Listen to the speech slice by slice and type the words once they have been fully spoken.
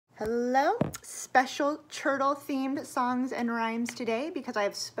Hello, special turtle themed songs and rhymes today because I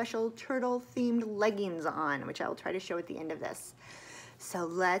have special turtle themed leggings on, which I will try to show at the end of this. So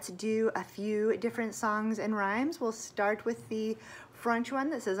let's do a few different songs and rhymes. We'll start with the French one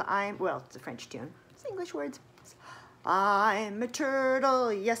that says well, it's a French tune. It's English words. I'm a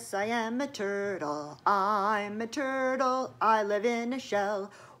turtle, yes I am a turtle. I'm a turtle, I live in a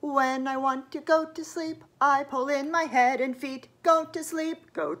shell. When I want to go to sleep, I pull in my head and feet. Go to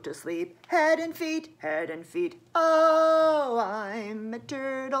sleep, head and feet, head and feet. Oh, I'm a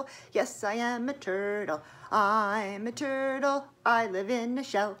turtle, yes I am a turtle. I'm a turtle, I live in a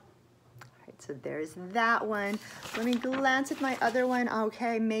shell. So there's that one. Let me glance at my other one.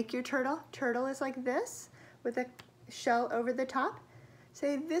 Okay, make your turtle. Turtle is like this with a shell over the top.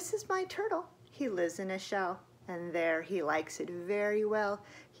 Say, this is my turtle. He lives in a shell, and there he likes it very well.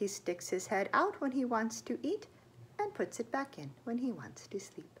 He sticks his head out when he wants to eat and puts it back in when he wants to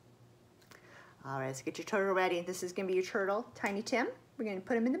sleep. All right, let's get your turtle ready. This is gonna be your turtle, Tiny Tim. We're gonna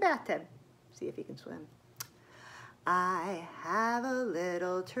put him in the bathtub. See if he can swim. I have a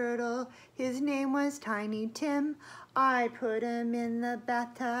little turtle, his name was Tiny Tim. I put him in the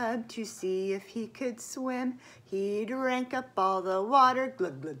bathtub to see if he could swim. He drank up all the water,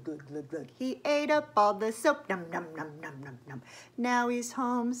 glug, glug, glug, glug, glug. He ate up all the soap, num, num, num, num, num, num. Now he's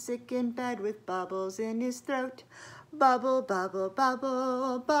homesick in bed with bubbles in his throat. Bubble, bubble,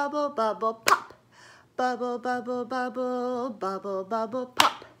 bubble, bubble, bubble, pop. Bubble, bubble, bubble, bubble, bubble,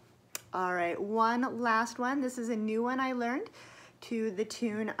 pop. All right, one last one. This is a new one I learned to the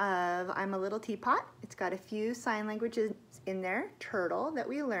tune of I'm a Little Teapot. It's got a few sign languages in there. Turtle that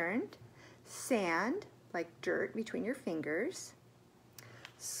we learned. Sand, like dirt between your fingers.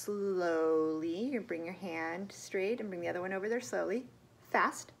 Slowly, you bring your hand straight and bring the other one over there slowly.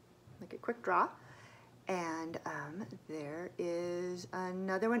 Fast, like a quick draw. And there is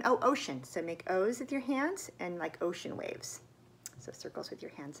another one. Oh, ocean. So make O's with your hands and like ocean waves. So circles with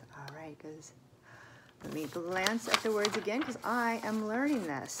your hands. All right, guys. Let me glance at the words again because I am learning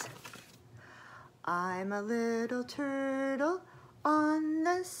this. I'm a little turtle on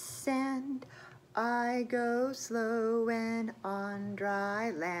the sand. I go slow when on dry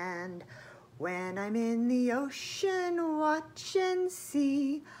land. When I'm in the ocean, watch and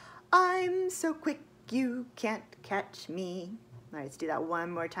see. I'm so quick you can't catch me. All right, let's do that one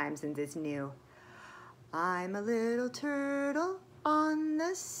more time since it's new. I'm a little turtle on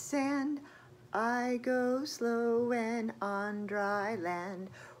the sand. I go slow when on dry land.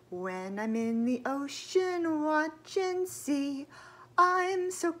 When I'm in the ocean, watch and see.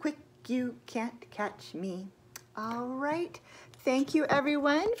 I'm so quick you can't catch me. All right. Thank you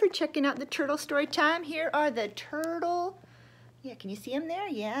everyone for checking out the Turtle Story Time. Here are the turtle. Yeah, can you see them there?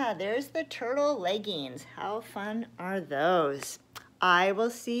 Yeah, there's the turtle leggings. How fun are those? I will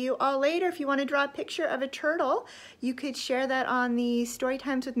see you all later. If you want to draw a picture of a turtle, you could share that on the Story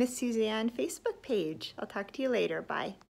Times with Miss Suzanne Facebook page. I'll talk to you later. Bye.